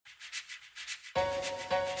Hey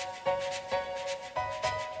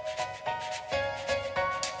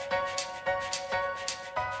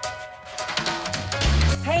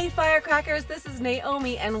Firecrackers, this is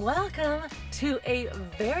Naomi and welcome to a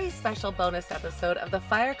very special bonus episode of the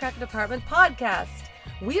Firecracker Department podcast.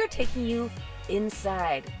 We are taking you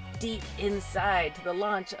inside, deep inside to the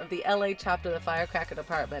launch of the LA chapter of the Firecracker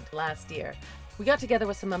Department last year. We got together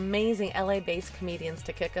with some amazing LA-based comedians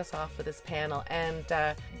to kick us off with this panel, and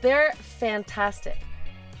they're fantastic.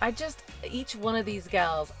 Each one of these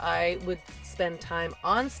gals, I would spend time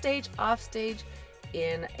on stage, off stage,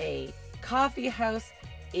 in a coffee house,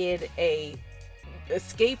 in a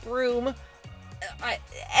escape room,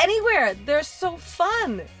 anywhere. They're so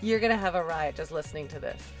fun. You're gonna have a riot just listening to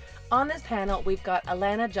this. On this panel, we've got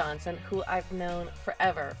Alana Johnson, who I've known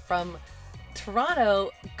forever from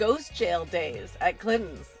Toronto Ghost Jail days at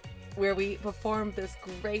Clinton's, where we performed this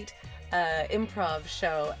great improv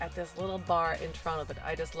show at this little bar in Toronto that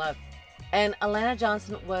I just love. And Alana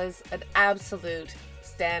Johnson was an absolute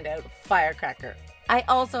standout firecracker. I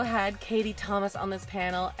also had Katie Thomas on this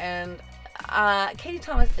panel, and Katie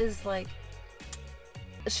Thomas is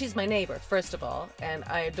she's my neighbor, first of all, and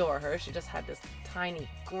I adore her. She just had this tiny,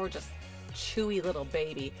 gorgeous, chewy little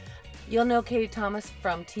baby. You'll know Katie Thomas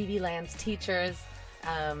from TV Land's Teachers.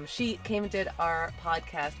 She came and did our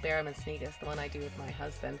podcast, Barum and Sneakus, the one I do with my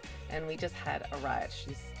husband, and we just had a riot.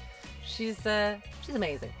 She's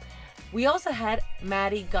amazing. We also had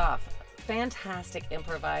Maddie Goff, fantastic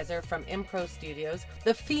improviser from Impro Studios,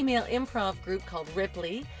 the female improv group called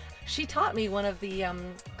Ripley. She taught me one of the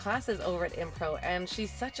classes over at Impro, and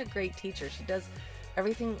she's such a great teacher. She does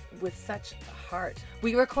everything with such heart.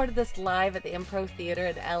 We recorded this live at the Impro Theater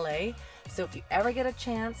in LA, so if you ever get a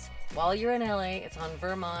chance while you're in LA, it's on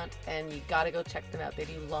Vermont, and you gotta go check them out. They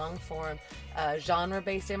do long form,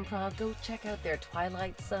 genre-based improv. Go check out their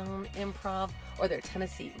Twilight Zone improv or their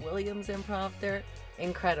Tennessee Williams improv. They're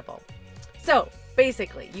incredible. So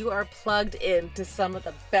basically, you are plugged in to some of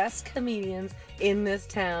the best comedians in this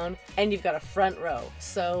town, and you've got a front row.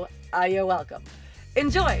 So you're welcome.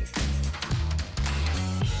 Enjoy.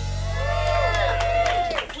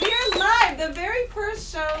 We are live, the very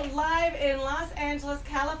first show live in Los Angeles,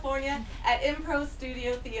 California at Impro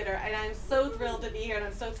Studio Theater, and I'm so thrilled to be here, and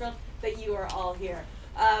I'm so thrilled that you are all here.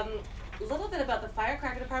 A little bit about the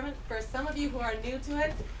Firecracker Department for some of you who are new to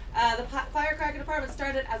it. The Firecracker Department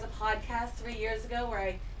started as a podcast 3 years ago, where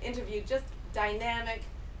I interviewed just dynamic,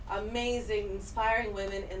 amazing, inspiring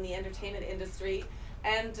women in the entertainment industry,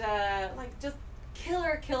 and just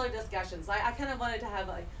killer discussions. I kind of wanted to have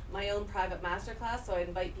my own private masterclass, so I'd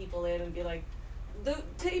invite people in and be like, the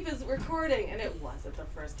tape is recording, and it wasn't the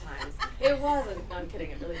first times. It wasn't. No, I'm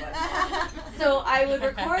kidding. It really was. So I would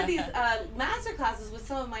record these master classes with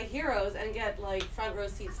some of my heroes and get front row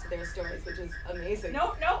seats to their stories, which is amazing.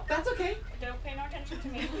 Nope. That's okay. Don't pay no attention to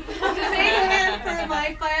me. Big hand for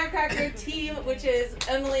my Firecracker team, which is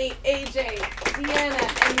Emily, AJ,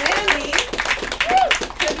 Deanna, and Mandy.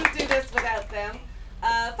 Couldn't do this without them.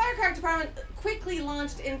 Firecracker Department quickly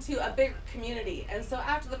launched into a big community, and so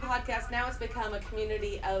after the podcast, now it's become a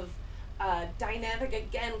community of dynamic,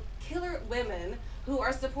 again, killer women who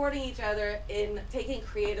are supporting each other in taking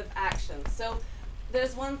creative action. So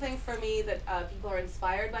there's one thing for me that people are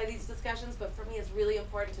inspired by these discussions, but for me it's really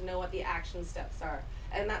important to know what the action steps are,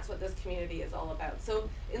 and that's what this community is all about. So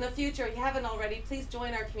in the future, if you haven't already, please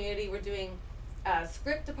join our community. We're doing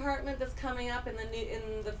script department that's coming up in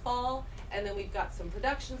the fall, and then we've got some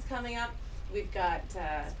productions coming up. We've got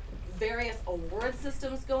various award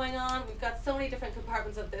systems going on. We've got so many different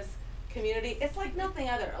compartments of this community. It's like nothing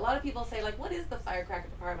other. A lot of people say, what is the Firecracker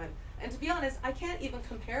Department? And to be honest, I can't even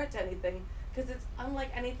compare it to anything, because it's unlike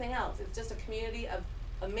anything else. It's just a community of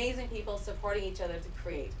amazing people supporting each other to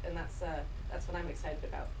create, and that's what I'm excited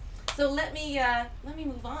about. So let me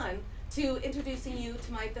move on to introducing you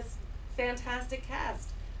to this fantastic cast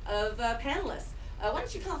of panelists. Why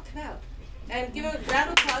don't you all come out and give a round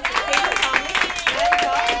of applause for Katie Thomas, Maddie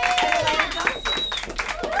Goff, and Alana Johnson.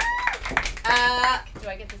 Do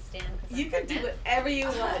I get to stand? You can do whatever you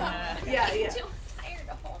want. Yeah. I'm too tired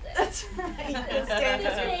to hold it. That's right. You can stand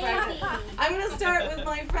as you're pregnant. I'm going to start with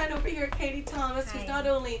my friend over here, Katie Thomas, who's not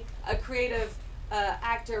only a creative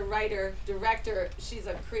actor, writer, director, she's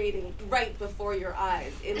creating right before your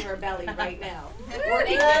eyes, in her belly right now.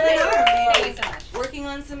 Working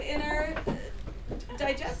on some inner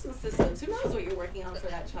digestion systems. Who knows what you're working on for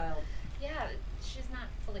that child? Yeah, she's not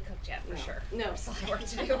fully cooked yet, for sure. No. Still have work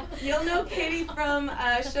to do. You'll know Katie from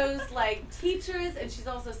shows like Teachers, and she's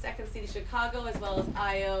also Second City Chicago, as well as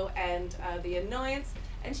I.O. and The Annoyance,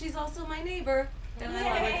 and she's also my neighbor, and I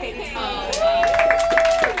love her, Katie Thomas.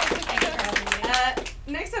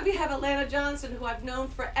 Lana Johnson, who I've known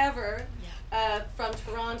forever from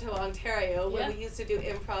Toronto, Ontario, where we used to do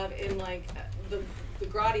improv in like the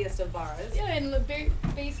grottiest of bars. Yeah, in the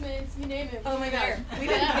basements, you name it. Oh my God, we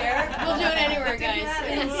didn't care. We'll do it anywhere, guys,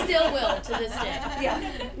 and still will to this day. Yeah.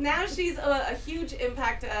 Now she's a huge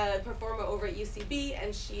impact performer over at UCB,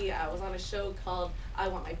 and she was on a show called I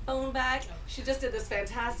Want My Phone Back. She just did this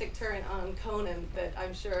fantastic turn on Conan that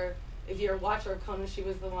I'm sure if you're a watcher of Conan, she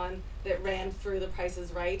was the one that ran through The Price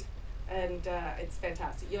is Right. And it's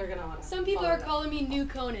fantastic. You're going to want to. Some people are calling me New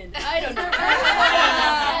Conan. I don't know.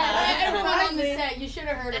 Everyone on the set, you should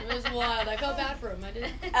have heard him. It was wild. I felt bad for him. I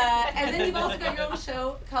didn't. And then you've also got your own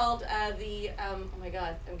show called oh my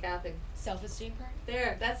God, I'm gapping. Self-esteem party?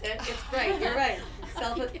 There, that's it. It's right. You're right. I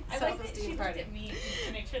like that she Self-esteem looked party. at me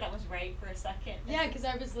to make sure that was right for a second. Yeah, because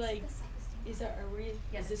I was like, is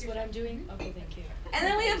this what I'm doing? Okay, thank you. And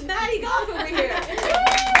then we have Maddie Goff over here.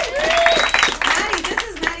 Maddie, this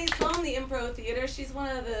is Maddie's home, the Improv Theater. She's one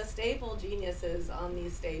of the staple geniuses on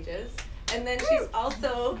these stages. And then she's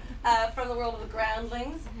also from the world of the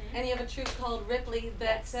Groundlings. And you have a troupe called Ripley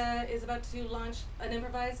that is about to launch an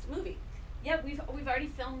improvised movie. Yeah, we've already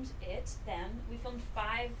filmed them. We filmed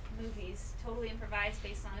 5 movies, totally improvised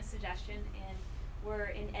based on a suggestion, and we're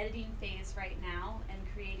in editing phase right now and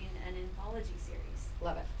creating an anthology series.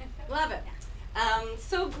 Love it. Love it.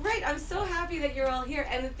 So great. I'm so happy that you're all here.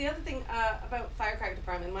 And the other thing about Firecracker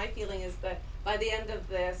Department, my feeling is that by the end of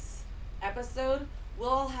this episode, we'll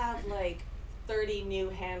all have like 30 new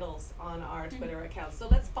handles on our Twitter accounts. So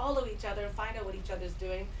let's follow each other and find out what each other's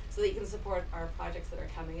doing so that you can support our projects that are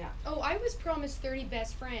coming up. Oh, I was promised 30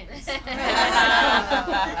 best friends. I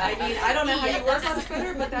mean, I don't know how you work on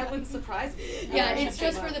Twitter, but that wouldn't surprise me. Yeah, it's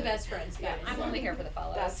just for the best friends, guys. I'm only here for the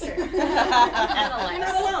follows. That's fair. And the You're likes.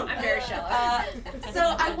 not alone. I'm very shallow.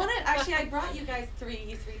 So I wanted, actually, I brought you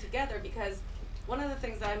three together because one of the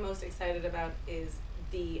things that I'm most excited about is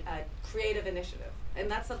the creative initiative. And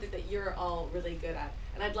that's something that you're all really good at.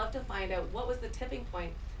 And I'd love to find out what was the tipping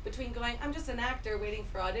point between going, I'm just an actor waiting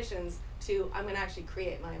for auditions, to I'm going to actually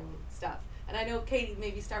create my own stuff. And I know, Katie,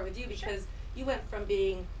 maybe start with you because you went from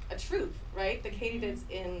being a troupe, right? The Katie Dids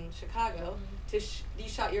in Chicago to you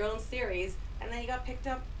shot your own series, and then you got picked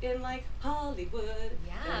up in like Hollywood.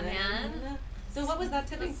 Yeah, man. So what was that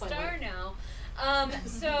tipping point? Star now.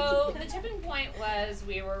 So the tipping point was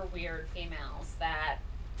we were weird females that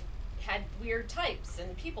had weird types,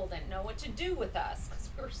 and people didn't know what to do with us because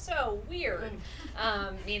we were so weird.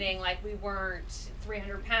 Meaning like we weren't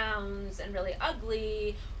 300 pounds and really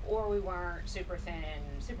ugly, or we weren't super thin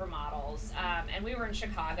supermodels. And we were in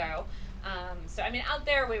Chicago. So I mean, out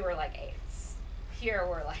there we were like 8s. Here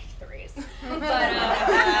we're like 3s. But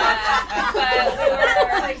we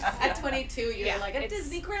were like at 22, you're like a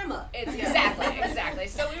Disney grandma. It's exactly.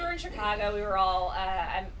 So we were in Chicago. We were all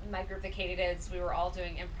my group, the Katie Dids. We were all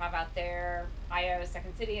doing improv out there. IO,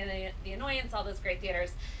 Second City, and the Annoyance, all those great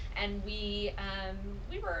theaters. And we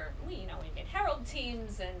made Herald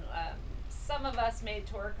teams, and some of us made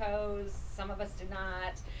Torcos, some of us did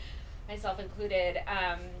not, myself included.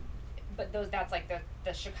 But that's like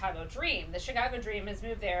the Chicago dream. The Chicago dream is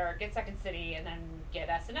move there, get Second City, and then get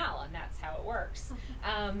SNL, and that's how it works.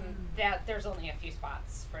 That there's only a few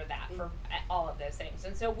spots for that, for all of those things.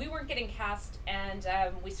 And so we weren't getting cast, and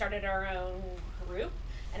we started our own group,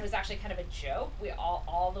 and it was actually kind of a joke. We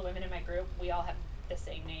all the women in my group, we all have the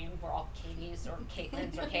same name. We're all Katies or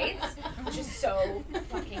Caitlins or Kates, which is so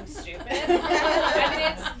fucking stupid. I mean,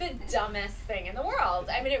 it's the dumbest thing in the world.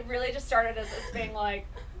 I mean, it really just started as this being like,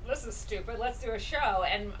 this is stupid, let's do a show.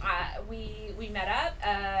 And we met up.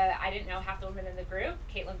 I didn't know half the women in the group.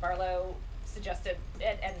 Caitlin Barlow suggested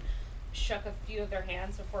it and shook a few of their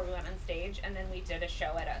hands before we went on stage, and then we did a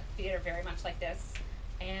show at a theater very much like this,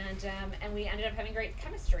 and we ended up having great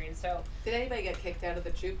chemistry. And so did anybody get kicked out of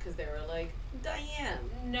the troupe because they were like, Diane?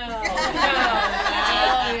 No. Oh,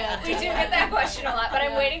 yeah. We do get that question a lot, but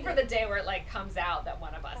I'm waiting for the day where it like comes out that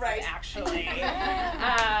one of us Right. is actually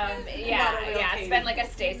Not a real it's Katie. been like a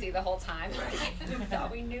Stacy the whole time. We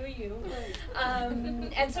thought we knew you.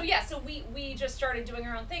 And so we just started doing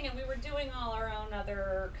our own thing, and we were doing all our own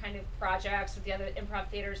other kind of projects with the other improv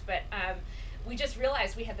theaters, but we just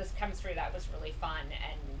realized we had this chemistry that was really fun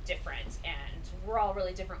and different, and we're all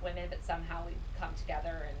really different women, but somehow we come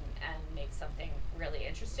together and make something really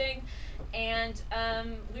interesting. And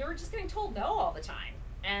we were just getting told no all the time,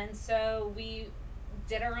 and so we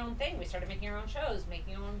did our own thing. We started making our own shows,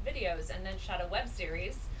 making our own videos, and then shot a web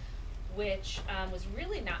series, which was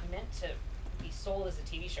really not meant to be sold as a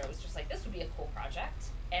TV show. It was just like, this would be a cool project,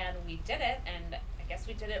 and we did it, and I guess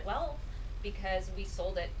we did it well, because we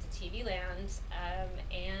sold it to TV Land,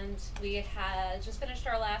 and we had just finished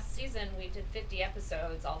our last season. We did 50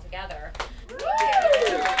 episodes altogether.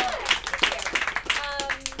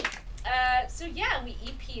 So yeah, we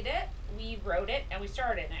EP'd it, we wrote it, and we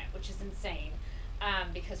starred in it, which is insane,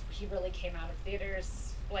 because we really came out of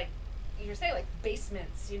theaters like you're saying, like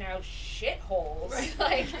basements, shitholes,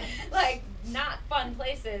 right. like not fun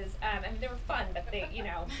places. I mean, they were fun, but they,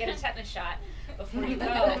 get a tetanus shot before you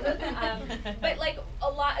go. But like a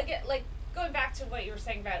lot again, like going back to what you were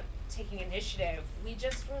saying about taking initiative, we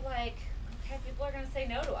just were like, okay, people are going to say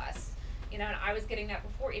no to us. And I was getting that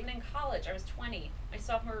before, even in college. I was 20. My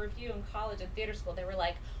sophomore review in college and theater school, they were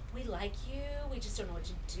like, we like you, we just don't know what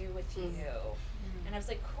to do with you. Mm-hmm. And I was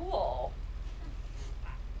like, cool.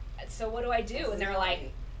 So what do I do? And they're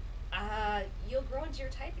like, you'll grow into your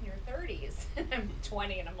type in your 30s. And I'm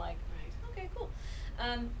 20, and I'm like, okay, cool.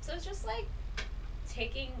 So it's just like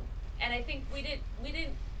taking, and I think we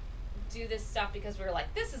didn't do this stuff because we were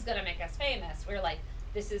like, this is gonna make us famous. We were like,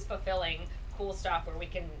 this is fulfilling cool stuff where we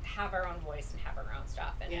can have our own voice and have our own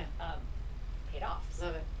stuff, and paid off.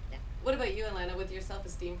 Love it. Yeah. What about you, Alana, with your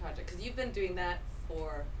self-esteem project? Because you've been doing that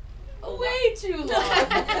for way too long.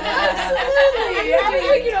 Absolutely. I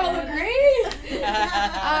think we can all agree.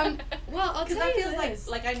 Well, I'll tell you that feels this.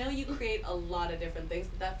 like I know you create a lot of different things,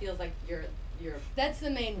 but that feels like you're that's the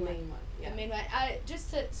main one. Yeah. The main one.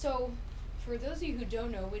 So for those of you who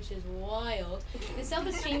don't know, which is wild, the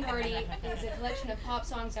Self-Esteem Party is a collection of pop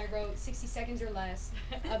songs I wrote 60 seconds or less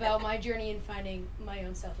about my journey in finding my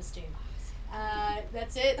own self-esteem.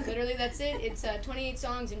 That's it. Literally, that's it. It's 28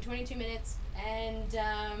 songs in 22 minutes, and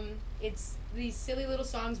it's these silly little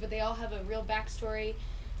songs, but they all have a real backstory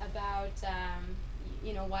about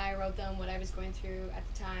why I wrote them, what I was going through at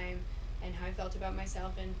the time, and how I felt about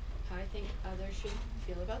myself, and how I think others should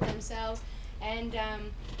feel about themselves. And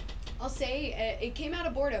I'll say it came out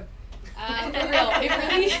of boredom. For real. It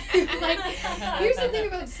really, here's the thing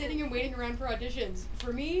about sitting and waiting around for auditions.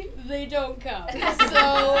 For me, they don't come. So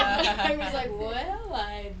I was like, well,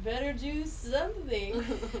 I'd better do something.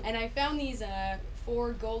 And I found these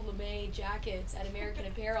 4 gold lame jackets at American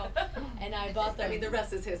Apparel, and I bought them. I mean, the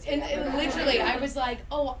rest is history. And literally, I was like,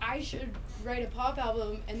 oh, I should write a pop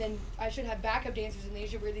album, and then I should have backup dancers, and they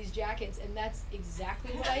should wear these jackets, and that's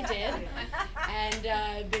exactly what I did. And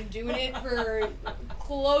I've been doing it for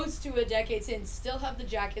close to a decade since. Still have the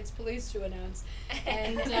jackets, pleased to announce.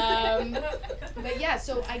 And but yeah,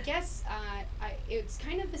 so I guess it's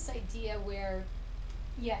kind of this idea where,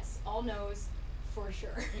 yes, all knows. For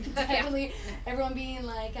sure. Definitely everyone being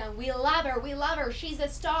like, we love her, she's a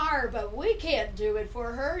star, but we can't do it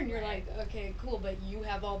for her. And you're like, okay, cool, but you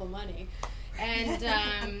have all the money.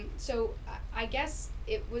 And so I guess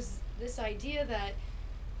it was this idea that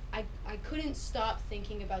I couldn't stop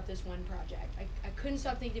thinking about this one project. I couldn't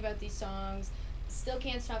stop thinking about these songs, still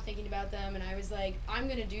can't stop thinking about them. And I was like, I'm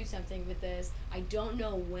going to do something with this. I don't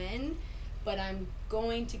know when, but I'm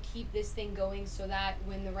going to keep this thing going so that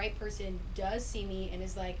when the right person does see me and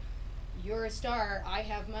is like, you're a star, I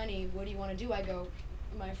have money, what do you want to do? I go,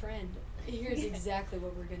 my friend, here's exactly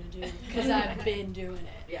what we're going to do, because I've been doing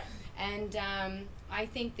it. Yeah. And I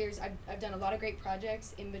think I've done a lot of great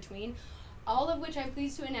projects in between, all of which I'm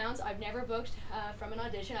pleased to announce I've never booked from an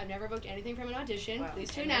audition. I've never booked anything from an audition. Wow.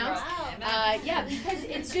 Pleased to announce. Wow. Yeah, because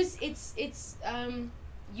it's just, it's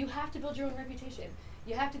you have to build your own reputation.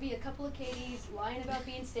 You have to be a couple of Katies lying about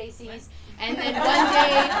being Stacy's, and then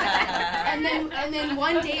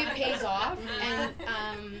one day it pays off. And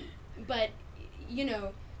but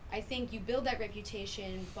I think you build that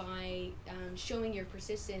reputation by showing your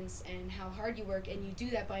persistence and how hard you work, and you do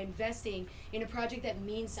that by investing in a project that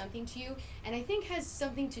means something to you, and I think has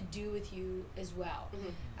something to do with you as well.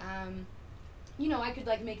 Mm-hmm. I could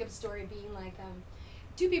make up a story being like.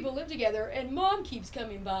 2 people live together and mom keeps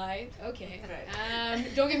coming by. Okay. Right.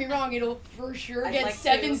 Don't get me wrong, it'll for sure get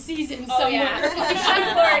 7 seasons somewhere.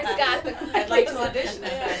 I'd like to audition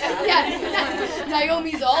it. Yeah.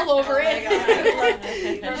 Naomi's all over it.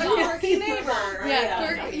 Quirky neighbor.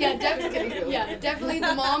 Definitely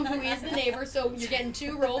the mom who is the neighbor, so you're getting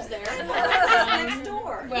 2 roles there. Next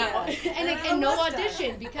door. Well, and no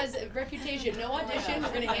audition, because of reputation. No audition, we're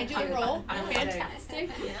going to hand you the role. Fantastic.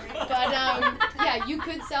 But you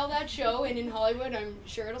could sell that show, and in Hollywood, I'm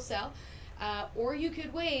sure it'll sell. Or you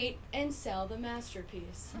could wait and sell the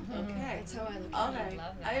masterpiece. Okay. That's how I look at it.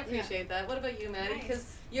 Right. I appreciate that. What about you, Maddie?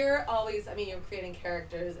 Because you're always, you're creating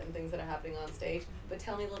characters and things that are happening on stage, but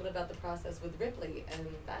tell me a little bit about the process with Ripley and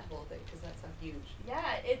that whole thing, because that's a huge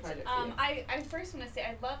Yeah, it's, project I first want to say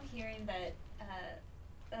I love hearing that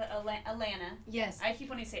Alana. Yes. I keep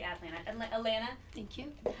wanting to say Atlanta. Alana Thank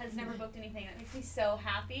you. has never booked anything. That makes me so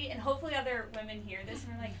happy. And hopefully other women hear this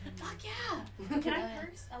and are like, fuck yeah. Can I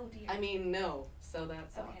curse? Oh, dear. I mean, no. So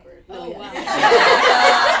that's Okay. awkward. Oh, No, wow. yeah.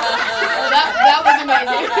 that was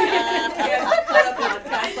amazing. Yeah, on a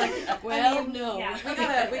podcast, like, Well, I mean, no. Yeah.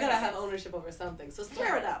 we gotta have ownership over something. So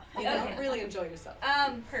swear it up. You know, Okay. really enjoy yourself.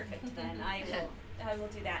 Perfect then. I will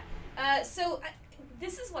do that.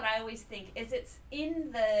 This is what I always think is it's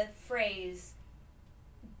in the phrase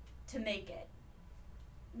to make it.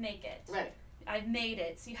 Make it. Right. I've made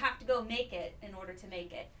it. So you have to go make it in order to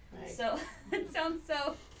make it. Right. So it sounds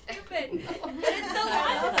so stupid. But it's so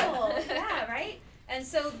logical. Yeah, right? And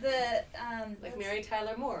so the Like Mary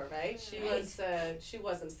Tyler Moore, right? She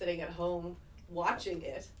wasn't sitting at home watching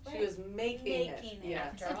it. She Right. was making it. Making it. Yeah.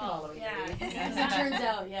 After all. Following Yeah. the lead. As it turns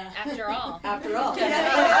out, yeah. After all. After all.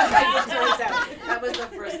 Yeah. As it turns out. That was the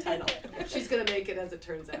first title. She's gonna make it as it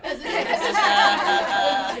turns out. As it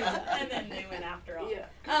and then they went after all. Yeah.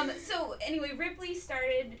 So anyway, Ripley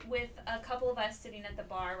started with a couple of us sitting at the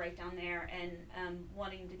bar right down there and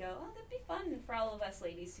wanting to go, oh, that'd be fun for all of us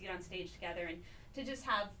ladies to get on stage together and to just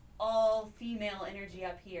have all female energy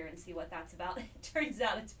up here and see what that's about. It turns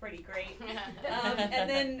out it's pretty great. And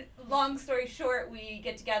then, long story short, we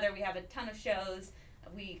get together, we have a ton of shows,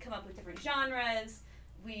 we come up with different genres,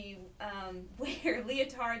 we wear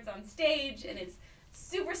leotards on stage, and it's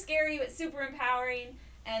super scary but super empowering.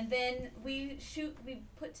 And then we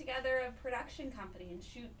put together a production company and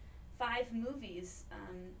shoot 5 movies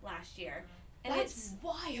last year. And That's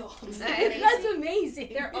wild. Amazing. That's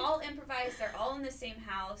amazing. they're all improvised. They're all in the same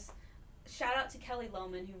house. Shout out to Kelly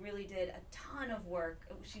Lohman, who really did a ton of work.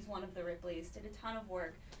 She's one of the Ripleys. Did a ton of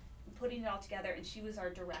work putting it all together, and she was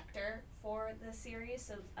our director for the series.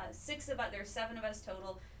 So 6 of us. There's 7 of us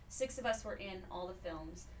total. 6 of us were in all the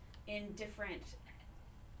films, in different.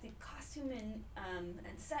 The costume and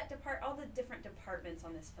set all the different departments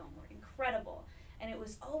on this film were incredible, and it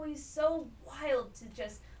was always so wild to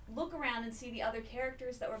just look around and see the other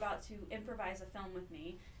characters that were about to improvise a film with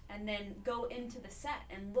me, and then go into the set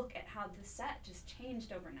and look at how the set just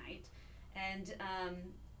changed overnight. And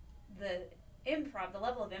the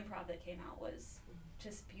level of improv that came out was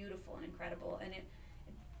just beautiful and incredible, and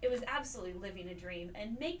it was absolutely living a dream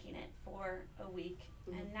and making it for a week.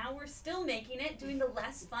 Mm-hmm. And now we're still making it, doing the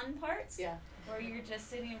less fun parts. Yeah. Where you're just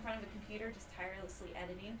sitting in front of a computer, just tirelessly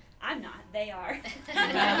editing. I'm not. They are.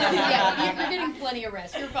 Yeah, you're getting plenty of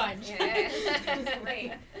rest. You're fine. It's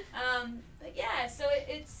great. But yeah, so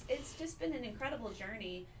it's just been an incredible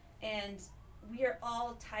journey, and we are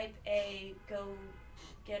all type A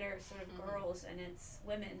go-getter sort of girls, and it's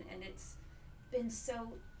women, and it's been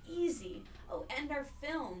so easy. Oh, and our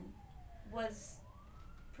film was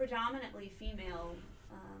predominantly female.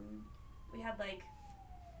 We had like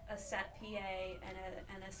a set PA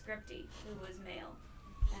and a scripty who was male,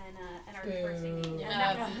 and our diversity.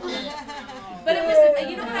 Yeah. But it was,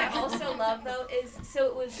 you know what I also love though is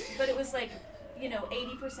it was like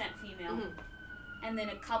 80% female, and then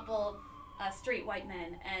a couple straight white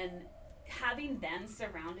men, and having them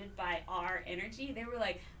surrounded by our energy, they were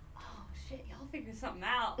like, oh shit, y'all figured something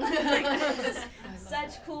out. Like, this is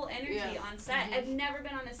such cool energy on set. I've never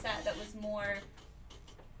been on a set that was more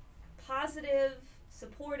positive,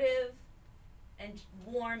 supportive, and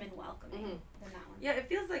warm and welcoming than that one. Yeah, it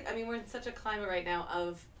feels like, we're in such a climate right now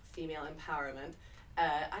of female empowerment.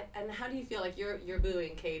 And how do you feel? Like you're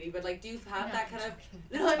booing, Katie, but like, do you have that kind of?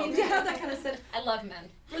 No, do you have that kind of sense? I love men.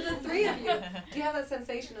 For the 3 of you, do you have that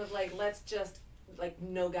sensation of like, let's just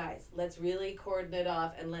no guys, let's really cordon it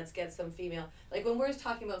off and let's get some female. Like when we're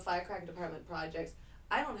talking about firecracker department projects,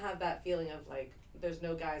 I don't have that feeling of like there's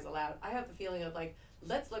no guys allowed. I have the feeling of like,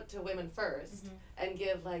 let's look to women first and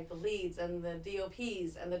give like the leads and the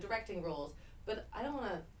DOPs and the directing roles. But I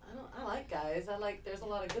like guys. There's a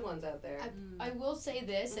lot of good ones out there. I will say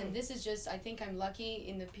this, and this is just, I think I'm lucky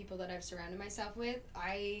in the people that I've surrounded myself with.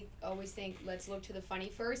 I always think, let's look to the funny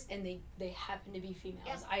first, and they happen to be females.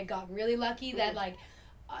 Yeah. I got really lucky that,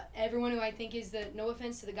 everyone who I think is no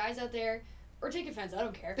offense to the guys out there, or take offense, I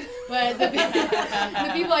don't care, but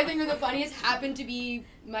the people I think are the funniest happen to be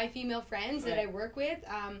my female friends that I work with.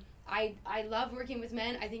 I love working with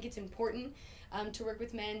men. I think it's important to work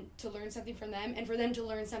with men, to learn something from them, and for them to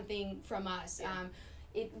learn something from us.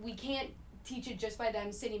 Yeah. We can't teach it just by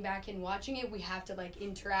them sitting back and watching it. We have to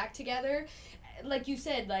interact together. Like you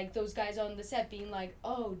said, those guys on the set being like,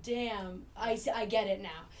 oh damn, I get it now.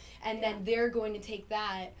 And then they're going to take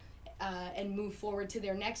that and move forward to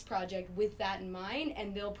their next project with that in mind,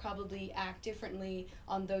 and they'll probably act differently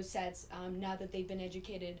on those sets now that they've been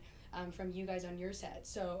educated from you guys on your set.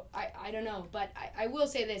 So I don't know, but I will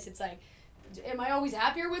say this, it's like, am I always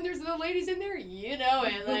happier when there's the ladies in there? You know,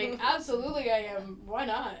 and like, absolutely I am. Why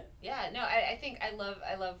not? Yeah, no, I think I love,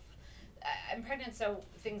 I'm pregnant, so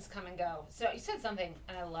things come and go. So you said something,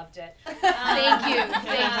 and I loved it. Thank you.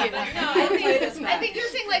 No, I think you're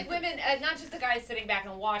saying like women, not just the guys sitting back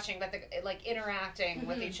and watching, but like interacting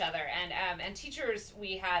with each other. And teachers,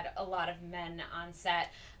 we had a lot of men on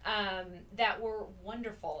set that were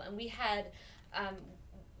wonderful, and we had.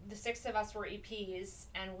 The 6 of us were EPs,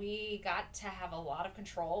 and we got to have a lot of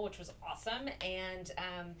control, which was awesome.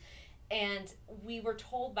 And we were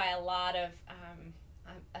told by a lot of,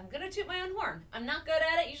 I'm gonna toot my own horn. I'm not good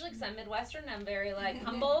at it usually because I'm Midwestern. I'm very like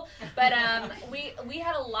humble, but we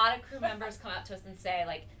had a lot of crew members come up to us and say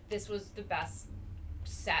like, this was the best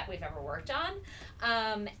set we've ever worked on,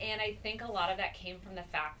 and I think a lot of that came from the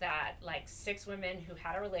fact that like 6 women who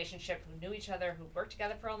had a relationship, who knew each other, who worked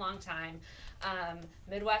together for a long time,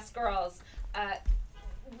 Midwest girls,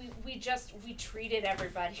 we treated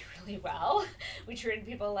everybody really well. We treated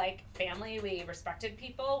people like family. We respected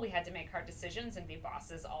people. We had to make hard decisions and be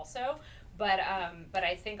bosses also, but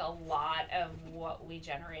I think a lot of what we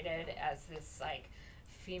generated as this like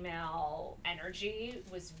female energy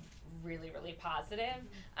was really, really positive.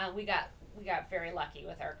 We got very lucky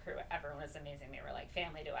with our crew. Everyone was amazing. They were like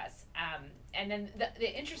family to us. And then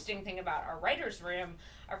the interesting thing about our writers' room,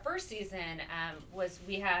 our first season, was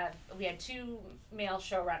we had 2 male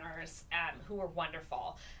showrunners who were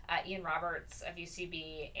wonderful. Ian Roberts of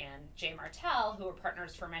UCB and Jay Martell, who were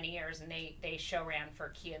partners for many years, and they show ran for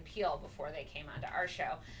Key and Peele before they came onto our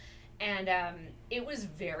show. And it was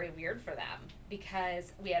very weird for them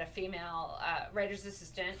because we had a female writer's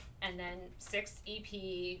assistant and then 6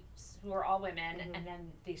 EPs who were all women, and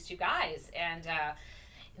then these 2 guys. And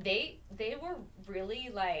they were really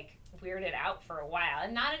like weirded out for a while,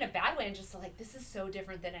 and not in a bad way, and just like, this is so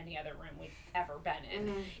different than any other room we've ever been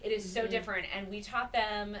in. It is so different, and we taught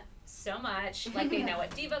them so much. Like, they know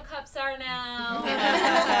what Diva Cups are now,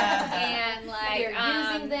 and like they're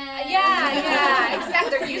using them. Yeah, exactly.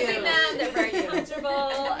 They're using them. They're very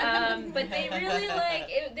comfortable, but they really like.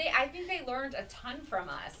 I think they learned a ton from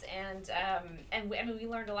us, and we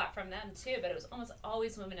learned a lot from them too. But it was almost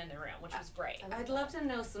always women in the room, which was great. I'd love to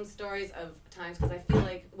know some stories of times, because I feel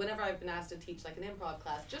like whenever I've been asked to teach like an improv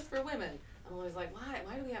class just for women, I'm always like,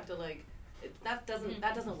 why do we have to like? That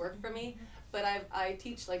doesn't work for me. But I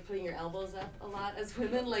teach like putting your elbows up a lot as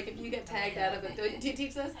women. Like if you get tagged out of it, do you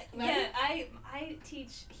teach this? Yeah, I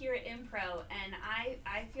teach here at Impro, and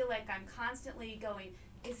I feel like I'm constantly going,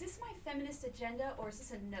 is this my feminist agenda or is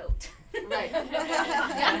this a note? Right.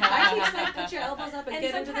 I teach like put your elbows up and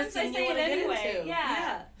get into the scene you want to get into.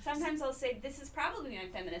 Yeah. Sometimes I'll say, this is probably my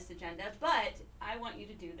feminist agenda, but I want you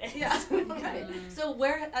to do this. Yeah. Okay. So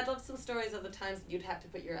I'd love some stories of the times that you'd have to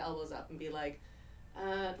put your elbows up and be like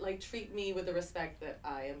treat me with the respect that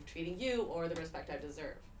I am treating you, or the respect I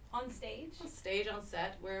deserve. On stage? On stage, on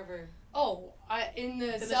set, wherever. Oh,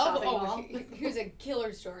 here's a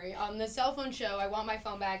killer story. On the cell phone show, I Want My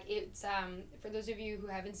Phone Back. It's for those of you who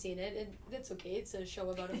haven't seen it, it's okay. It's a show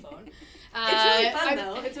about a phone. It's really fun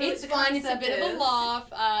though. It's fun. It's a bit of a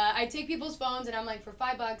laugh. I take people's phones and I'm like, for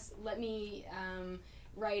 $5, let me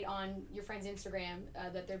write on your friend's Instagram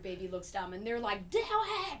that their baby looks dumb, and they're like, the hell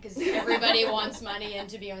heck, because everybody wants money and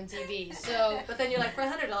to be on TV. So, but then you're like, for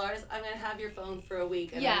 $100, I'm gonna have your phone for a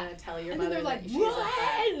week, and I'm gonna tell your mother. And they're like,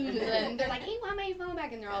 what? And they're like, hey, want my phone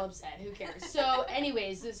back? And they're all upset. Who cares? So,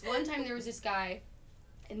 anyways, this one time there was this guy,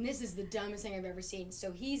 and this is the dumbest thing I've ever seen.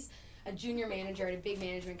 So he's a junior manager at a big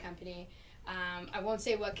management company. I won't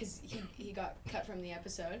say what because he got cut from the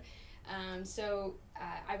episode.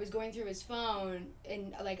 I was going through his phone,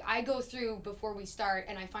 and like I go through before we start,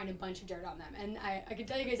 and I find a bunch of dirt on them. And I can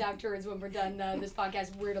tell you guys afterwards when we're done this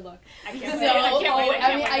podcast where to look. I can't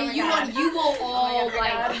wait.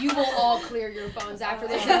 You will all clear your phones after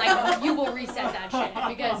this, and like you will reset that shit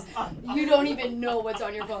because you don't even know what's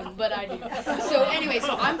on your phone, but I do. So anyway,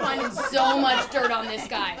 I'm finding so much dirt on this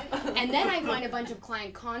guy, and then I find a bunch of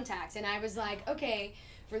client contacts, and I was like, okay,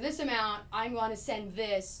 for this amount, I want to send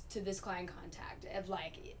this to this client contact. Of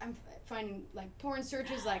like, I'm finding like porn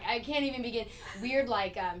searches, like I can't even begin. Weird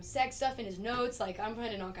like sex stuff in his notes, like I'm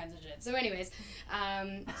finding all kinds of shit. So anyways,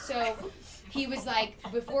 so he was like,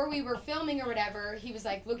 before we were filming or whatever, he was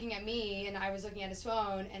like looking at me, and I was looking at his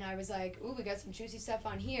phone, and I was like, ooh, we got some juicy stuff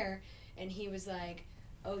on here, and he was like,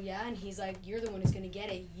 oh yeah, and he's like, you're the one who's gonna get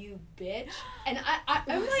it, you bitch. And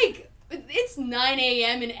I'm like, it's 9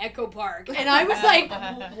 a.m. in Echo Park. And I was like,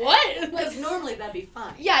 what? Because normally that'd be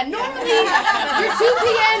fine. Yeah, normally you're 2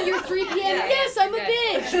 p.m., you're 3 p.m. Yes, I'm a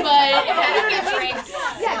bitch. But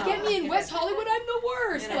get me West Hollywood, I'm the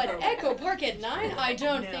worst. But Echo Park at 9, I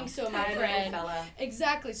don't think so, my friend. Fella.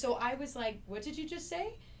 Exactly. So I was like, what did you just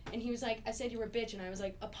say? And he was like, I said you were a bitch. And I was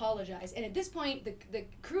like, apologize. And at this point, the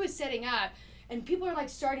crew is setting up, and people are like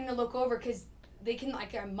starting to look over because they can,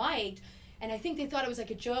 like, are mic'd. And I think they thought it was like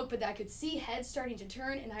a joke, but I could see heads starting to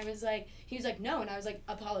turn. And I was like, he was like, no. And I was like,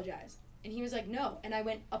 apologize. And he was like, no. And I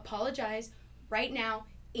went, apologize right now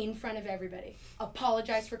in front of everybody.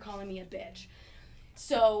 Apologize for calling me a bitch.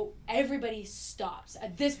 So everybody stops.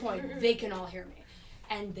 At this point, they can all hear me.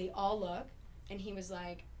 And they all look. And he was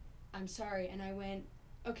like, I'm sorry. And I went,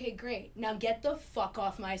 okay, great. Now get the fuck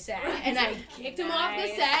off my set. And I kicked him off the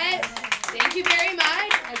set. Thank you very much.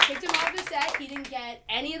 I kicked him off the set. He didn't get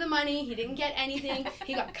any of the money. He didn't get anything.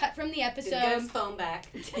 He got cut from the episode. Didn't get his phone back.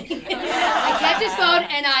 I kept his phone,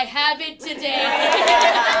 and I have it today.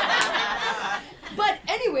 But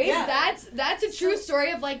anyways, that's a true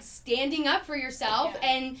story of like standing up for yourself,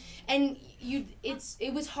 and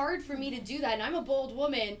it was hard for me to do that, and I'm a bold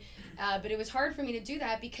woman. But it was hard for me to do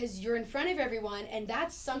that because you're in front of everyone, and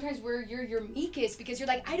that's sometimes where you're your meekest because you're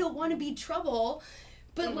like, I don't want to be trouble,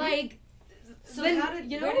 but like. So then,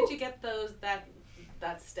 where did you get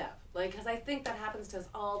that step? Like, because I think that happens to us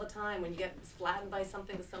all the time when you get flattened by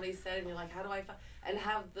something that somebody said, and you're like, how do I and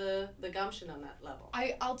have the gumption on that level?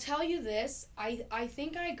 I'll tell you this. I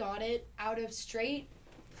think I got it out of straight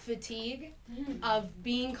fatigue of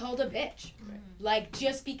being called a bitch. Right. Like,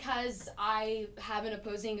 just because I have an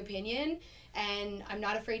opposing opinion and I'm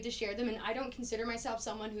not afraid to share them, and I don't consider myself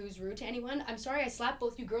someone who's rude to anyone. I'm sorry I slapped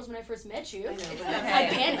both you girls when I first met you. I know, I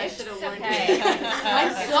panicked. I should have warned you.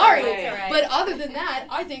 I'm sorry. Right. But other than that,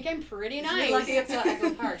 I think I'm pretty nice. You're lucky it's not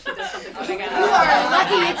Echo Park. She does something coming You out. are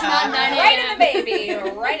lucky it's not 9 a.m. Right in the baby.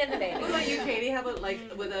 Right in the baby. What about you, Katie? How about, like,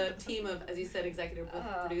 with a team of, as you said, executive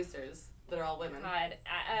producers that are all women? God,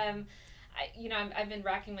 I've been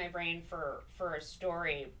racking my brain for a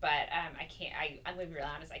story, but I can't. I'm going to be real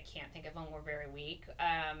honest. I can't think of one. We're very weak.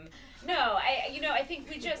 I think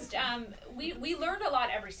we just we learned a lot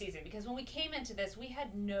every season because when we came into this, we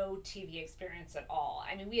had no TV experience at all.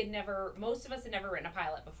 I mean, most of us had never written a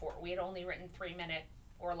pilot before. We had only written 3-minute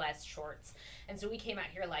or less shorts, and so we came out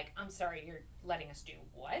here like, I'm sorry, you're letting us do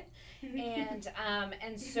what?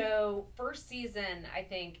 And so first season, I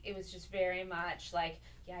think it was just very much like,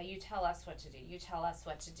 yeah, you tell us what to do. You tell us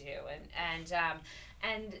what to do,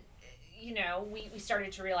 and we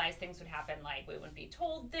started to realize things would happen, like we wouldn't be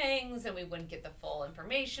told things, and we wouldn't get the full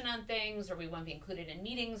information on things, or we wouldn't be included in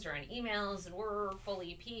meetings or in emails, and we're full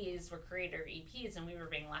EPs, we're creator EPs, and we were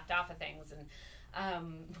being left off of things, and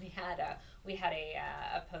we had a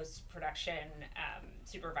post-production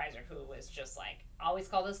supervisor who was just like, always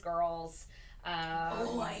called us girls. A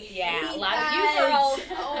lot of you girls.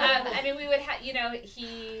 We would have,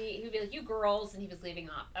 he would be like, you girls, and he was leaving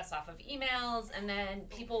us off of emails, and then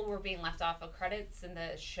people were being left off of credits in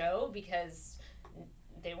the show because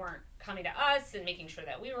they weren't coming to us and making sure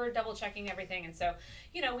that we were double checking everything. And so,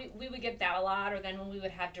 we would get that a lot. Or then when we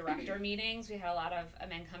would have director meetings, we had a lot of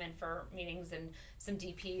men come in for meetings, and some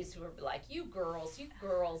DPs who were like, you girls.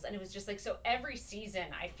 And it was just like, so every season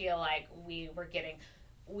I feel like we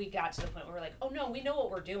got to the point where we're like, oh no, we know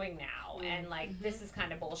what we're doing now. And like, this is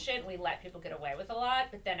kind of bullshit. And we let people get away with a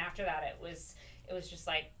lot. But then after that, it was just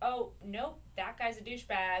like, oh, nope, that guy's a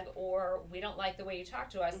douchebag, or we don't like the way you talk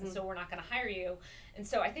to us, and so we're not going to hire you. And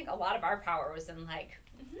so I think a lot of our power was in like,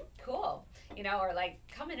 cool, or like,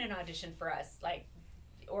 come in and audition for us, like,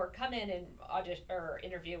 or come in and audition or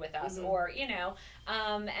interview with us, or,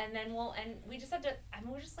 and then we just had to,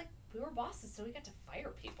 we're just like, we were bosses, so we got to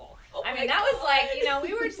fire people. That was like,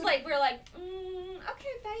 we were just like,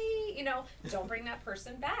 okay, bye, don't bring that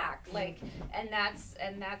person back. Like, and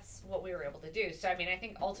that's what we were able to do. So, I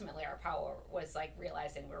think ultimately our power was like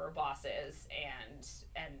realizing we were bosses and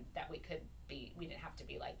that we didn't have to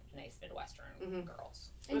be like nice Midwestern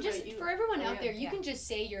girls. And just for everyone out there, you can just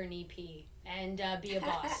say you're an EP and be a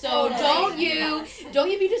boss. So don't you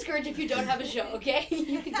be discouraged if you don't have a show, okay?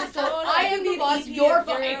 You can just I am the boss, you're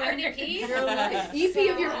fine. EP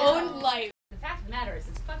of your own life. The fact of the matter is,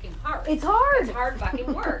 it's fucking hard. It's hard. It's hard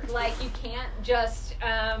fucking work. Like, you can't just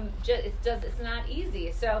it's not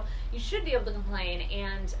easy. So you should be able to complain,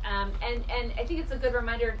 and I think it's a good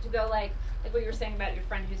reminder to go like what you were saying about your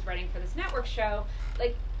friend who's writing for this network show.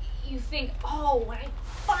 Like, you think, oh, when I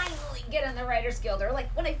finally get in the Writers Guild, or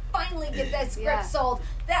like when I finally get that script sold,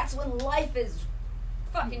 that's when life is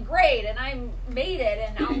fucking great, and I made it,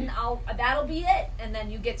 and I'll that'll be it. And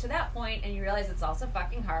then you get to that point, and you realize it's also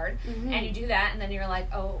fucking hard, and you do that, and then you're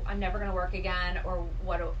like, oh, I'm never gonna work again, or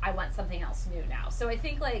I want something else new now. So I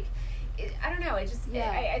think like I don't know. I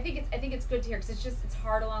think it's good to hear because it's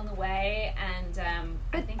hard along the way, and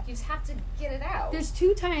I think you just have to get it out. There's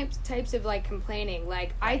two types of like complaining.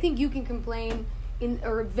 Like I think you can complain in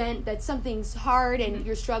or vent that something's hard and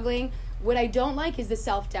you're struggling. What I don't like is the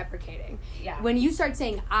self-deprecating. Yeah. When you start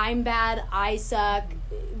saying I'm bad, I suck,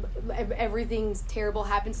 everything's terrible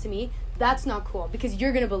happens to me, that's not cool because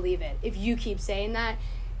you're gonna believe it. If you keep saying that,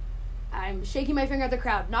 I'm shaking my finger at the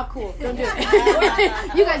crowd. Not cool. Don't do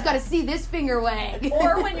it. You guys got to see this finger wag.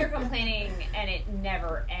 Or when you're complaining and it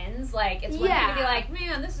never ends. Like, it's one thing to be like,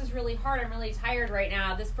 man, this is really hard. I'm really tired right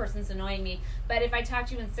now. This person's annoying me. But if I talk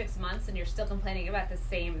to you in 6 months and you're still complaining about the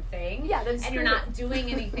same thing, and you're not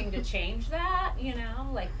doing anything to change that, you know,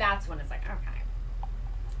 like, that's when it's like, okay.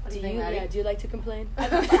 What do you think, Maddie? Do you like to complain?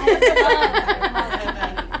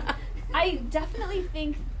 I definitely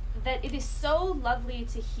think that it is so lovely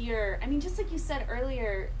to hear. I mean, just like you said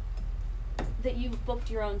earlier, that you've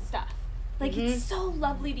booked your own stuff. Like, it's so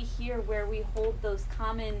lovely to hear where we hold those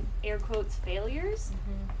common, air quotes, failures.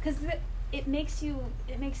 Because it makes you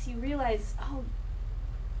realize, oh,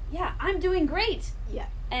 yeah, I'm doing great. Yeah.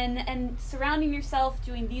 And surrounding yourself,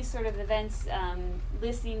 doing these sort of events,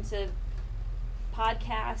 listening to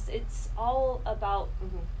podcasts, it's all about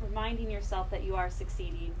reminding yourself that you are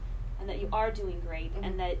succeeding and that you are doing great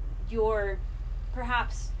and that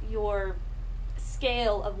perhaps your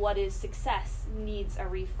scale of what is success needs a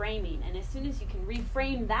reframing. And as soon as you can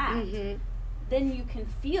reframe that, then you can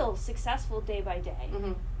feel successful day by day.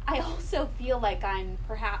 I also feel like I'm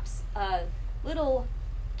perhaps a little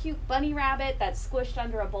cute bunny rabbit that's squished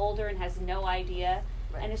under a boulder and has no idea.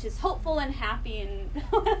 Right. And it's just hopeful and happy and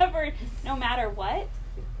whatever, no matter what.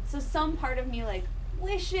 So some part of me like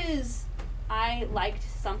wishes I liked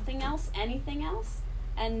something else, anything else,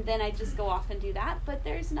 and then I just go off and do that. But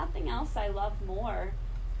there's nothing else I love more.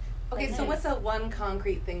 Okay, so what's that one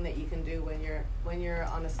concrete thing that you can do when you're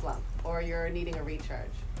on a slump or you're needing a recharge?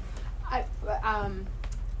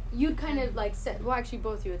 You'd kind of like said, well, actually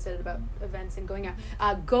both of you had said it about events and going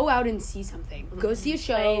out. Go out and see something. Go see a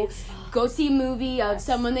show. Go see a movie of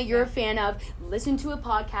someone that you're a fan of. Listen to a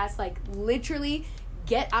podcast. Like, literally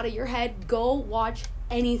get out of your head. Go watch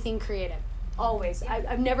anything creative. Always.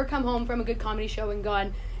 I've never come home from a good comedy show and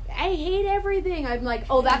gone, I hate everything. I'm like,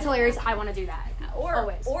 oh, that's hilarious. I want to do that.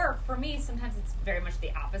 Always. Or for me, sometimes it's very much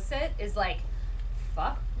the opposite. Is like,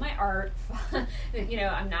 fuck my art. You know,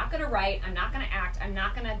 I'm not gonna write. I'm not gonna act. I'm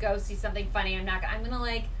not gonna go see something funny. I'm gonna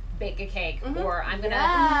like bake a cake, or I'm gonna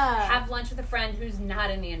have lunch with a friend who's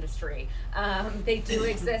not in the industry. They do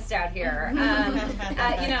exist out here. You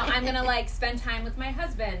know, I'm gonna like spend time with my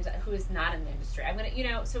husband who is not in the industry. I'm gonna, you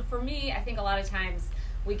know, so for me, I think a lot of times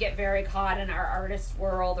we get very caught in our artist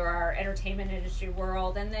world or our entertainment industry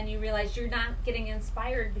world, and then you realize you're not getting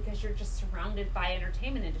inspired because you're just surrounded by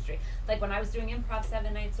entertainment industry. Like when I was doing improv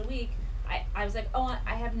 7 nights a week, I was like, oh,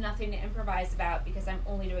 I have nothing to improvise about because I'm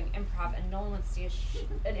only doing improv, and no one wants to see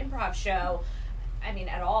an improv show. I mean,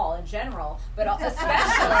 at all in general, but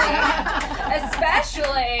especially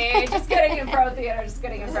just getting improv theater,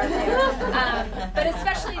 but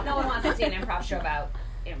especially no one wants to see an improv show about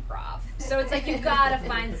improv. So it's like you've got to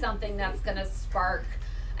find something that's going to spark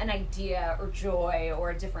an idea or joy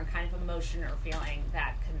or a different kind of emotion or feeling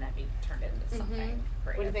that can then be turned into something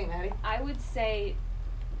creative. What do you think, Maddie? I would say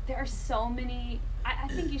there are so many. I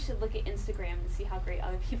think you should look at Instagram and see how great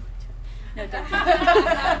other people are doing. No, don't.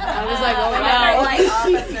 I was like, oh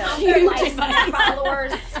wow.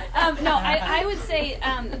 Followers. No, I would say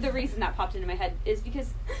the reason that popped into my head is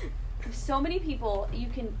because so many people, you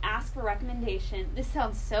can ask for recommendation. This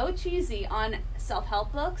sounds so cheesy on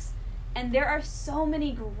self-help books, and there are so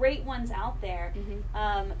many great ones out there.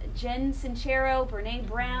 Jen Sincero, Brene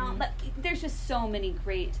Brown. There's just so many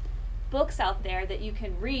great books out there that you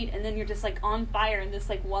can read, and then you're just like on fire, and this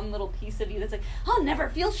like one little piece of you that's like, I'll never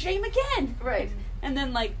feel shame again. Right. And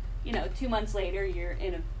then like, 2 months later, you're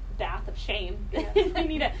in a bath of shame. You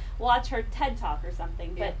need to watch her TED Talk or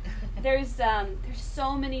something. But there's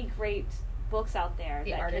so many great books out there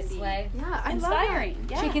The that Artist's can be Way. inspiring. Love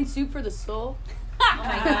that. Yeah. Chicken soup for the soul. Oh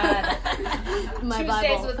my God. My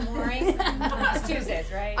Tuesdays Bible. with Maureen. It's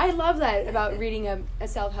Tuesdays, right? I love that about reading a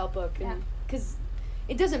self-help book, because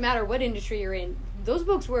it doesn't matter what industry you're in. Those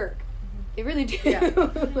books work. They really do. Yeah.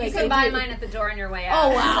 You can buy mine at the door on your way out. Oh,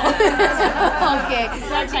 wow. Okay.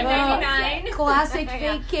 $19.99. Classic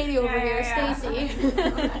fake Katie over here, Stacy.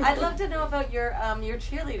 I'd love to know about your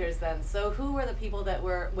cheerleaders then. So who were the people that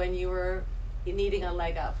were, when you were needing a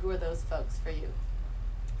leg up, who were those folks for you?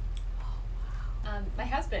 My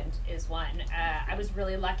husband is one. I was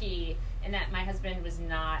really lucky in that my husband was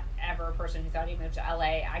not ever a person who thought he moved to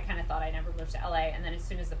LA. I kind of thought I never moved to LA. And then as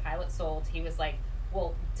soon as the pilot sold, he was like,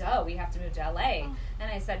 well, duh, we have to move to LA. Oh.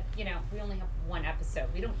 And I said, we only have one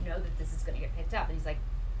episode. We don't know that this is going to get picked up. And he's like,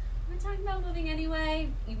 we're talking about moving anyway.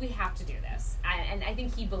 We have to do this. And I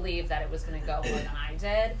think he believed that it was going to go more than I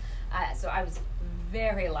did. So I was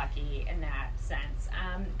very lucky in that sense.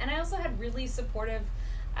 And I also had really supportive,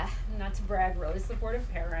 not to brag, really supportive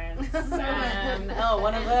parents.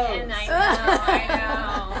 One of those. And I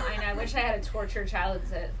know. I wish I had a tortured childhood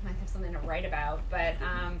to might have something to write about. But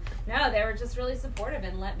no, they were just really supportive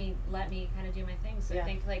and let me kind of do my thing. So I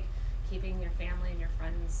think like keeping your family and your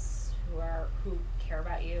friends who care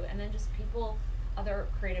about you, and then just other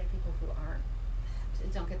creative people who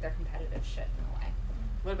don't get their competitive shit in the way.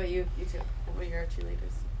 What about you two? What were your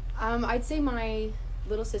cheerleaders? I'd say my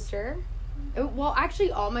little sister. Well,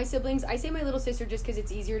 actually, all my siblings. I say my little sister just because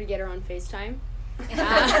it's easier to get her on FaceTime.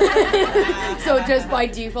 So just by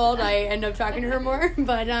default, I end up talking to her more.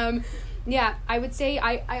 But yeah, I would say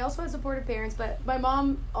I also have supportive parents. But my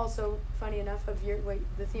mom also, funny enough,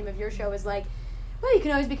 the theme of your show is like, well, you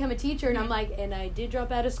can always become a teacher. And I'm like, and I did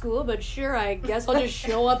drop out of school, but sure, I guess I'll just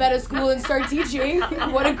show up out of school and start teaching.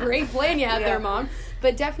 What a great plan you have there, Mom.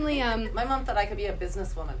 But definitely, my mom thought I could be a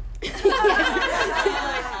businesswoman.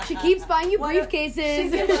 She keeps buying you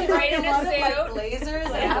briefcases. She's right in a suit. Like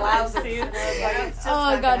blazers and blouses.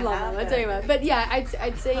 Oh, God love them. I'll tell you what. But yeah,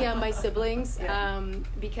 I'd say my siblings,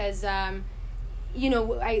 because they're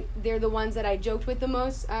the ones that I joked with the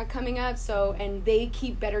most coming up. So, and they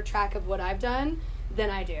keep better track of what I've done than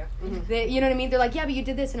I do. Mm-hmm. You know what I mean? They're like, yeah, but you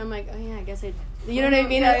did this, and I'm like, oh yeah, I guess I. You know what I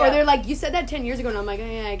mean? Or they're like, you said that 10 years ago, and I'm like, oh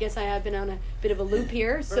yeah, I guess I have been on a bit of a loop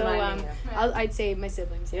here. So I'd say my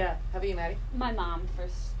siblings. Yeah. How about you, Maddie? My mom,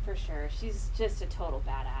 for sure. She's just a total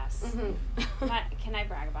badass. Mm-hmm. Can I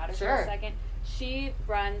brag about her for a second? She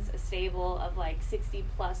runs a stable of like 60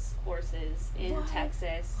 plus horses in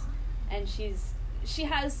Texas, and she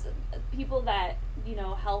has people that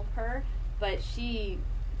help her, but she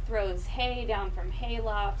throws hay down from hay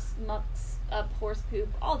lofts, mucks up horse poop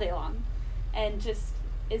all day long, and just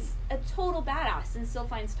is a total badass and still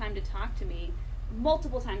finds time to talk to me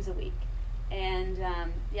multiple times a week. And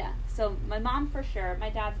so my mom for sure. My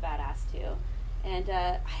dad's a badass too. And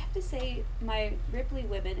I have to say my Ripley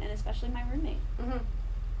women, and especially my roommate. Mm-hmm.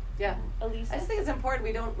 Yeah. Elisa. I just think it's important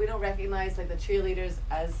we don't recognize like the cheerleaders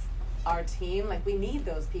as our team. Like we need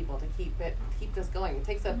those people to keep this going. It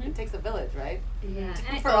takes a village, right? Yeah.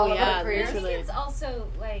 For all of our careers. I think it's also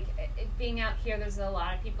like being out here, there's a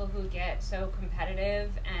lot of people who get so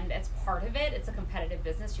competitive, and it's part of it. It's a competitive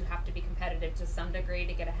business. You have to be competitive to some degree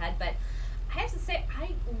to get ahead. But I have to say,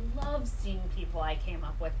 I love seeing people I came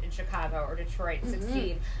up with in Chicago or Detroit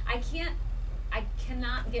succeed. I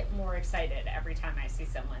cannot get more excited every time I see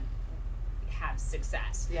someone have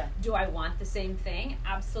success. Yeah. Do I want the same thing?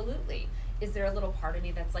 Absolutely. Is there a little part of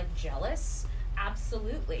me that's like jealous?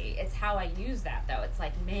 Absolutely. It's how I use that though. It's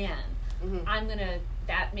like, man,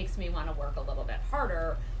 that makes me want to work a little bit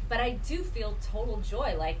harder. But I do feel total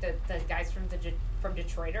joy. Like the guys from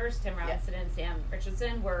Detroiters, Tim Robinson and Sam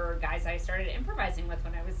Richardson, were guys I started improvising with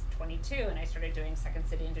when I was 22, and I started doing Second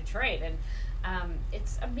City in Detroit. And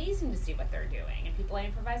it's amazing to see what they're doing. And people I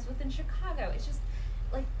improvise with in Chicago. It's just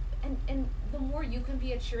like, and the more you can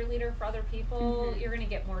be a cheerleader for other people, you're going to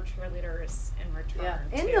get more cheerleaders in return. Yeah.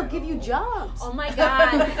 And they'll give you jobs. Oh my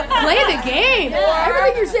God. Play the game.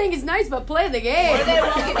 Everything you're saying is nice, but play the game. Or they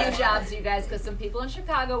won't give you jobs, you guys, because some people in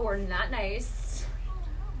Chicago were not nice.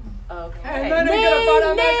 Okay. And then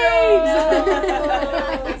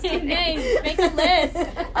names. Make a list.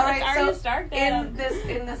 All right, so in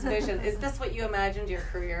this vision, is this what you imagined your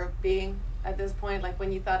career being? At this point, like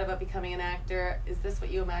when you thought about becoming an actor, is this what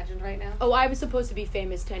you imagined right now? Oh, I was supposed to be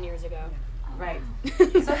famous 10 years ago. Right.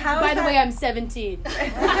 So how By the way, I'm 17. Should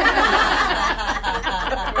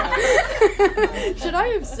I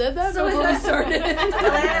have said that before we started?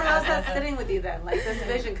 Alana, how's that sitting with you then? Like this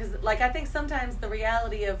vision? Because like I think sometimes the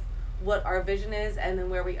reality of what our vision is and then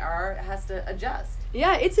where we are has to adjust.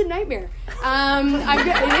 Yeah, it's a nightmare. It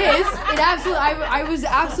is. It absolutely. I was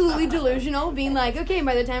absolutely delusional, being like, okay,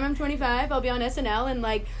 by the time I'm 25, I'll be on SNL, and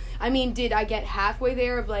like, I mean, did I get halfway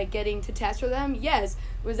there of like getting to test for them? Yes.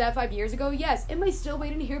 Was that 5 years ago? Yes. Am I still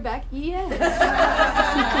waiting to hear back? Yes.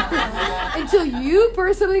 Until you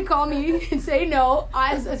personally call me and say no,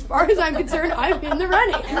 as far as I'm concerned, I'm in the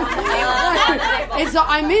running.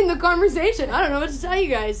 I'm in the conversation. I don't know what to tell you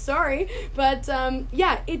guys. Sorry. But,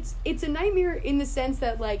 it's a nightmare in the sense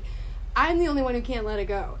that, like, I'm the only one who can't let it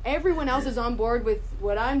go. Everyone else is on board with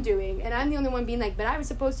what I'm doing, and I'm the only one being like, but I was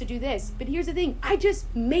supposed to do this. But here's the thing, I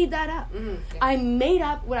just made that up. Yeah. I made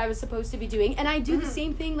up what I was supposed to be doing, and I do the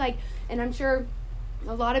same thing, like, and I'm sure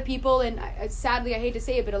a lot of people, and sadly I hate to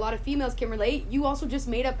say it, but a lot of females can relate, you also just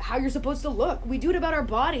made up how you're supposed to look. We do it about our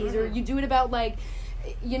bodies, or you do it about, like,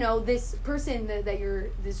 you know, this person that you're,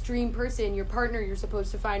 this dream person, your partner you're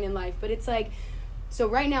supposed to find in life. But it's like, so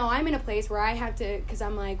right now I'm in a place where I have to, because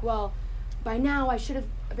I'm like, well, by now I should have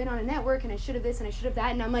been on a network, and I should have this, and I should have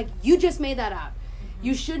that, and I'm like, you just made that up.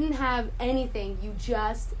 You shouldn't have anything, you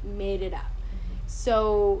just made it up.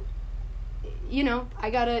 So, you know,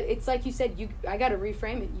 it's like you said, I gotta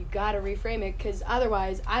reframe it. You gotta reframe it, because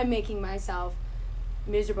otherwise I'm making myself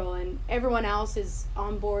miserable, and everyone else is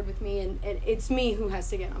on board with me, and it's me who has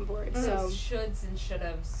to get on board. So Shoulds and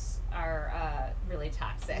should-haves are really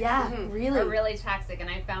toxic. yeah, really. Are really toxic, and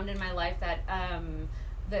I found in my life that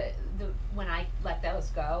the when I let those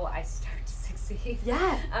go, I start to succeed.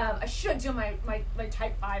 Yeah. I should do my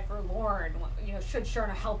type 5 for Lauren. You know, should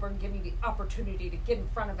Sharna help her and give me the opportunity to get in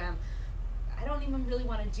front of him. I don't even really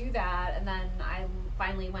want to do that. And then I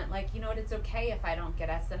finally went like, you know what, it's okay if I don't get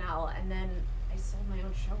SNL. And then I sold my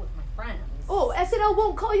own show with my friends. Oh, SNL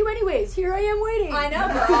won't call you anyways. Here I am waiting. I know,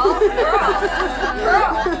 girl.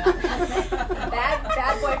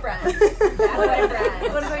 Bad boyfriend. Bad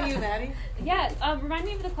boyfriend. What about you, Maddie? Yeah, remind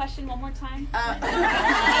me of the question one more time.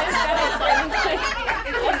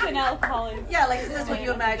 It's SNL calling. Yeah, like, is this what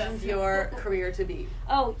you imagined your career to be?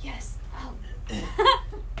 Oh, yes. Oh.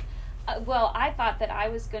 Well, I thought that I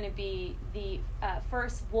was going to be the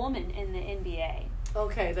first woman in the NBA.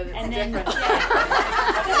 Okay, then it's And then, different.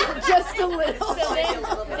 yeah. Just a little. So then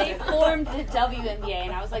they formed the WNBA,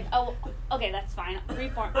 and I was like, oh, okay, that's fine.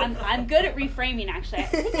 I'm good at reframing, actually. I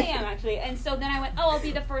think I am, actually. And so then I went, oh, I'll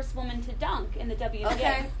be the first woman to dunk in the WNBA.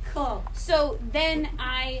 Okay, cool. So then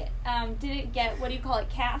I didn't get, what do you call it,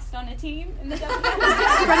 cast on a team in the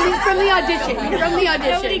WNBA. from the audition. From the Nobody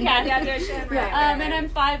audition. cast. The audition, right, Yeah. right, And I'm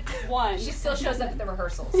 5'1". She still shows up at the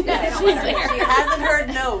rehearsals. Yeah, They don't she's let her there. in. She hasn't heard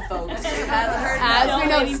no, folks. She hasn't heard no. As we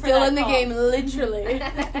know, waiting for still that in the call. game, literally.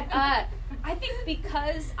 I think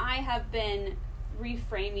because I have been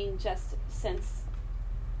reframing just since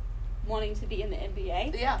wanting to be in the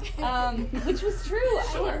NBA. Yeah. Which was true.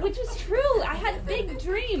 Sure. Which was true. I had big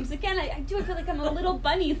dreams. Again, I do feel like I'm a little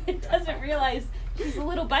bunny that doesn't realize she's a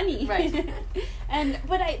little bunny. Right.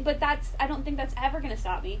 But I don't think that's ever going to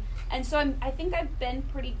stop me. And so I think I've been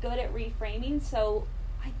pretty good at reframing. So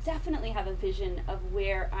I definitely have a vision of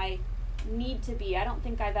where I need to be. I don't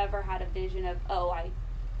think I've ever had a vision of, oh, I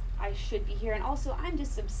should be here. And also, I'm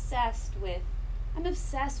just obsessed with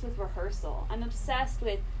rehearsal. I'm obsessed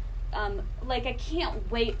with, like, I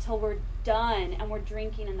can't wait till we're done and we're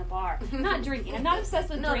drinking in the bar. Not drinking. I'm not obsessed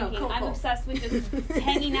with No, drinking. cool. I'm obsessed with just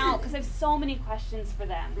hanging out because I have so many questions for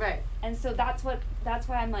them. Right. And so that's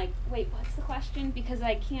why I'm like, wait, what's the question? Because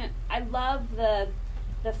I love the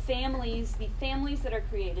families that are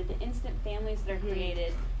created, the instant families that are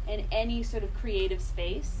created in any sort of creative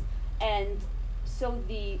space. And so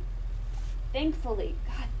thankfully,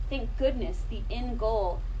 God, thank goodness, the end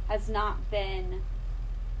goal has not been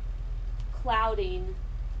clouding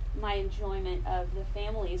my enjoyment of the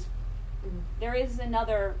families. There's an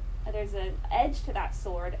edge to that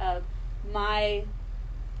sword of my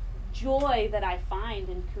joy that I find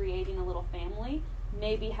in creating a little family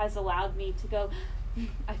maybe has allowed me to go,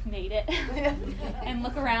 I've made it, and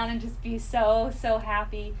look around and just be so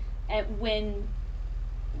happy at when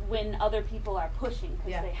other people are pushing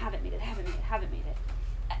because they haven't made it.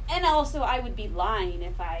 And also, I would be lying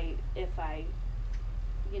if I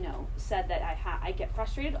said that I get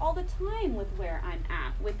frustrated all the time with where I'm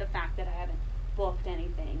at, with the fact that I haven't booked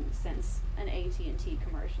anything since an AT&T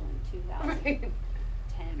commercial in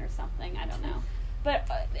 2010 or something. I don't know, but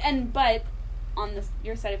on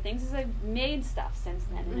your side of things is I've made stuff since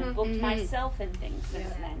then, and I've booked myself in things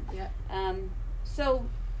since then. Yeah. So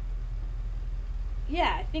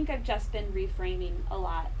Yeah, I think I've just been reframing a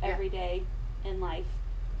lot every day in life.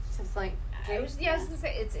 Just like I was gonna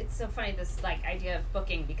say it's so funny, this like idea of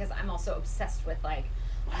booking, because I'm also obsessed with like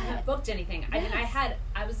I haven't booked anything. I mean,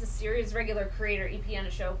 I was a series regular creator, EP on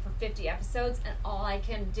a show for 50 episodes, and all I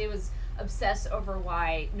can do is obsess over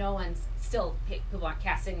why no one's still people aren't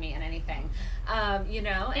casting me in anything, and it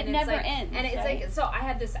it's never like, ends, and it's right? like, so I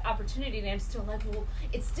had this opportunity, and I'm still like, well,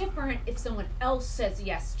 it's different if someone else says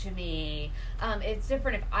yes to me. It's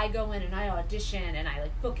different if I go in and I audition and I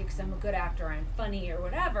like book it because I'm a good actor, I'm funny or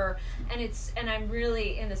whatever, and I'm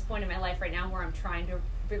really in this point in my life right now where I'm trying to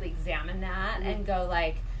really examine that and go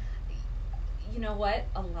like, you know what?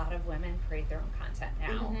 A lot of women create their own content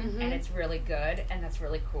now, and it's really good, and that's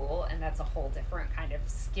really cool, and that's a whole different kind of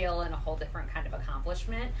skill and a whole different kind of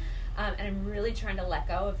accomplishment. And I'm really trying to let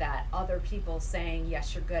go of that. Other people saying,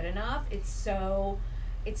 yes, you're good enough. It's so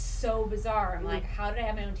bizarre. I'm like, how did I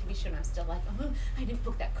have my own TV show? And I'm still like, oh, I didn't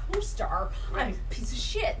book that co-star. I'm a piece of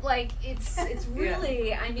shit. Like, it's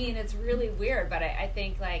really, I mean, it's really weird. But I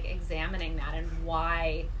think, like, examining that and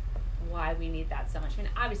why we need that so much. I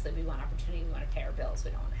mean, obviously, we want opportunity. We want to pay our bills.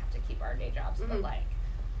 We don't want to have to keep our day jobs. But, like,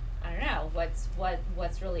 I don't know.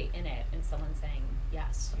 What's really in it in someone saying,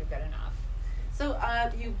 yes, you're good enough? So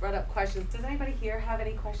you brought up questions. Does anybody here have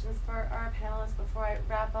any questions for our panelists before I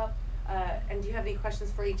wrap up? And do you have any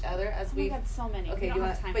questions for each other as we? We got so many. Okay, you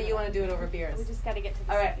want to do it over beers? We just got to get to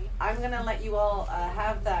the All right, city. I'm gonna let you all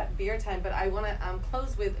have that beer time, but I want to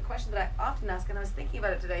close with a question that I often ask, and I was thinking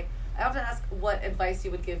about it today. I often ask what advice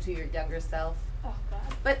you would give to your younger self. Oh God.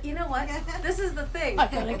 But you know what? This is the thing. I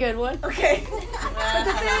got a good one. Okay. But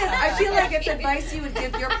the thing is, I feel like it's advice you would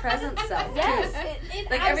give your present self. Yes. Too. It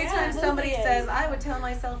Like every time somebody absolutely says, is. I would tell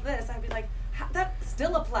myself this, I'd be like, that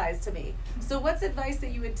still applies to me. So what's advice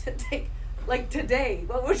that you would take, like today?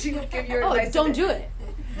 What would you give your advice Don't today? do it.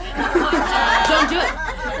 Don't do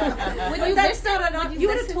it. When you missed out on you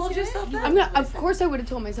would have told yourself that? Of course I would have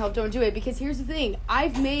told myself don't do it, because here's the thing.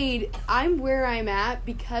 I'm where I'm at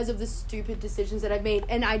because of the stupid decisions that I've made.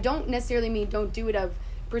 And I don't necessarily mean don't do it of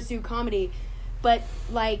pursue comedy, but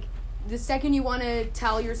like the second you want to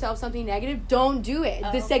tell yourself something negative, don't do it.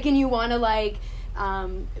 The second you want to like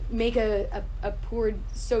make a poor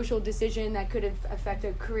social decision that could affect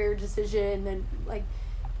a career decision, and like,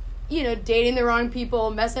 you know, dating the wrong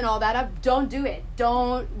people, messing all that up, don't do it.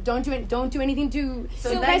 Don't do it. Don't do anything to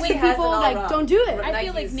impress the people. Like, don't do it. I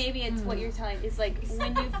feel like maybe it's what you're telling is like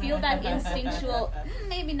when you feel that instinctual,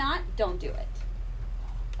 maybe not, don't do it.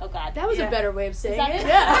 Oh God. That was a better way of saying that it.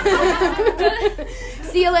 Yeah.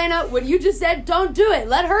 See, Elena, what you just said, don't do it.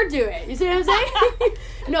 Let her do it. You see what I'm saying?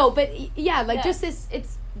 No, but yeah, like just this,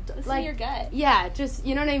 it's Listen like to your gut. Yeah, just,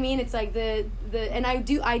 you know what I mean? It's like the and I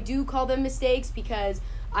do call them mistakes because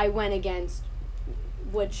I went against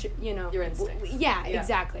what your instincts. Yeah,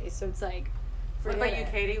 exactly. So it's like. What about you,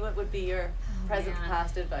 Katie? What would be your present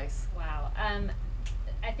past advice? Wow.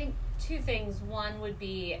 I think two things. One would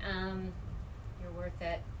be you're worth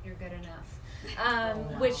it. You're good enough.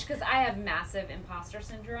 Which, because I have massive imposter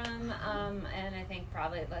syndrome, and I think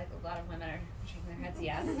probably like a lot of women are shaking their heads.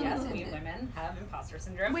 Yes, we women have imposter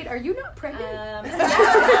syndrome. Wait, are you not pregnant? Is this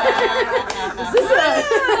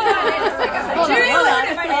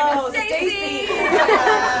My name is Stacy.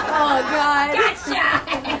 Oh God. Gotcha.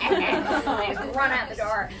 I just run out the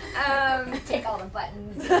door. Take all the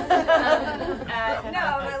buttons.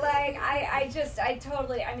 No, but like I'm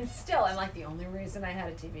like the only reason I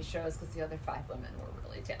had a TV show is because the other 5 women were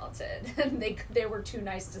really talented, and they were too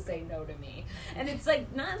nice to say no to me, and it's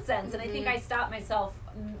like nonsense. And I think I stopped myself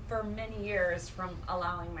for many years from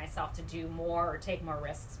allowing myself to do more or take more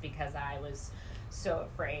risks because I was so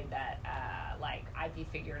afraid that like I'd be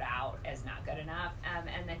figured out as not good enough.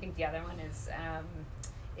 And I think the other one is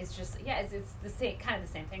it's just it's the same kind of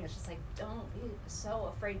the same thing. It's just like, don't be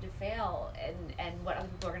so afraid to fail and what other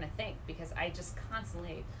people are going to think, because I just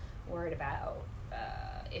constantly worried about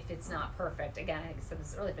if it's not perfect. Again, I said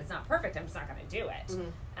this earlier, if it's not perfect, I'm just not going to do it.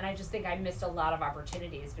 And I just think I missed a lot of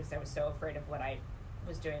opportunities because I was so afraid of what I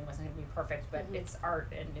was doing wasn't going to be perfect. But it's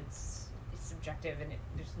art and it's subjective, and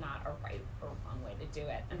there's not a right or wrong way to do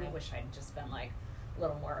it. And I wish I'd just been like a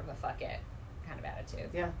little more of a fuck it kind of attitude.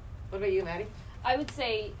 Yeah. What about you, Maddie? I would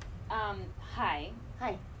say, hi.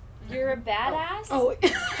 Hi. You're a badass. Oh.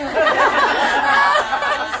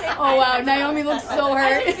 Oh wow, Naomi looks so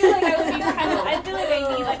hurt. I feel like I would be I feel like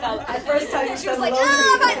I need like a. First time she was like,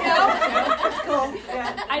 That's cool.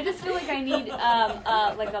 Yeah. I just feel like I need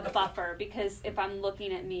like a buffer, because if I'm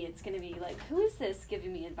looking at me, it's gonna be like, who is this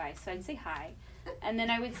giving me advice? So I'd say hi, and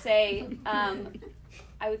then I would say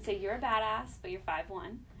you're a badass, but you're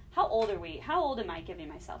 5'1". How old are we? How old am I giving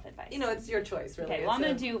myself advice? You know, it's your choice, really. Okay, well, I'm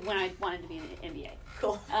gonna do when I wanted to be in the NBA.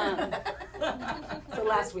 Cool. So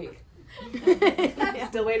last week. Yeah.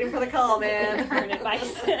 Still waiting for the call, man. Current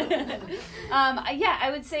advice. Yeah,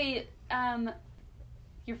 I would say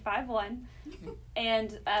you're 5'1",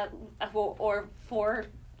 and or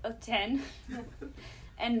 4'10",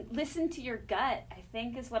 and listen to your gut, I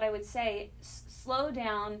think is what I would say. Slow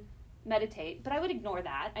down, meditate, but I would ignore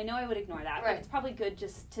that. I know I would ignore that, but it's probably good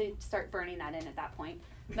just to start burning that in at that point.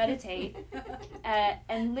 Meditate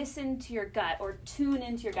and listen to your gut, or tune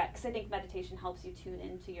into your gut, because I think meditation helps you tune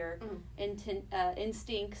into your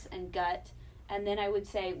instincts and gut. And then I would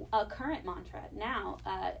say a current mantra now,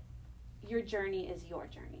 your journey is your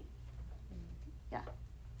journey.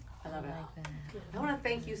 I love it. I want to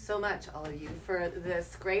thank you so much, all of you, for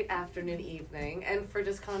this great afternoon, evening, and for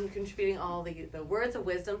just contributing all the words of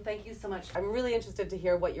wisdom. Thank you so much. I'm really interested to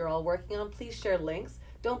hear what you're all working on. Please share links.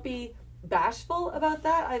 Don't be bashful about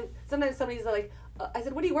that. Sometimes somebody's like, I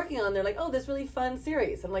said, what are you working on? They're like, oh, this really fun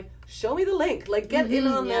series. I'm like, show me the link. Like, get in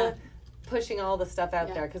on the pushing all the stuff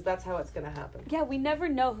out there, because that's how it's going to happen. Yeah, we never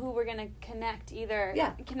know who we're going to connect either.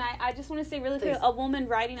 Yeah. I just want to say really quick, a woman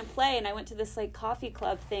writing a play, and I went to this like coffee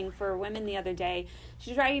club thing for women the other day.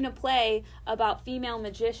 She's writing a play about female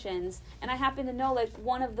magicians, and I happen to know like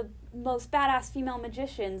one of the most badass female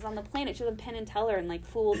magicians on the planet. She was in Penn and Teller and like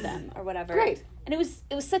fooled them or whatever. Great. And it was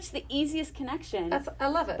such the easiest connection. I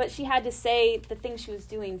love it. But she had to say the things she was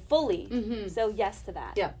doing fully. Mm-hmm. So yes to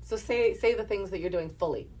that. Yeah. So say the things that you're doing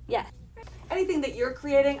fully. Yeah. Anything that you're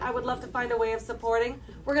creating, I would love to find a way of supporting.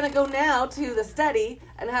 We're going to go now to the study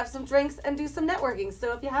and have some drinks and do some networking.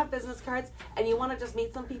 So if you have business cards and you want to just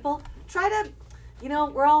meet some people, try to,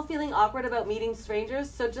 we're all feeling awkward about meeting strangers.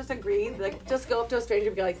 So just agree, like just go up to a stranger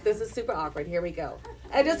and be like, this is super awkward. Here we go.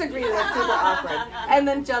 And just agree that it's super awkward. And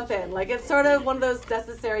then jump in. Like it's sort of one of those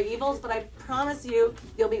necessary evils, but I promise you'll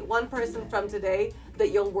meet one person from today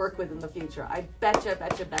that you'll work with in the future. I betcha.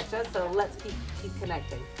 So let's keep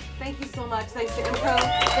connecting. Thank you so much. Thanks to Impro.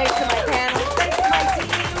 Thanks to my panel. Thanks to my team.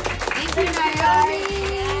 Thank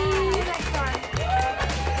you, Naomi.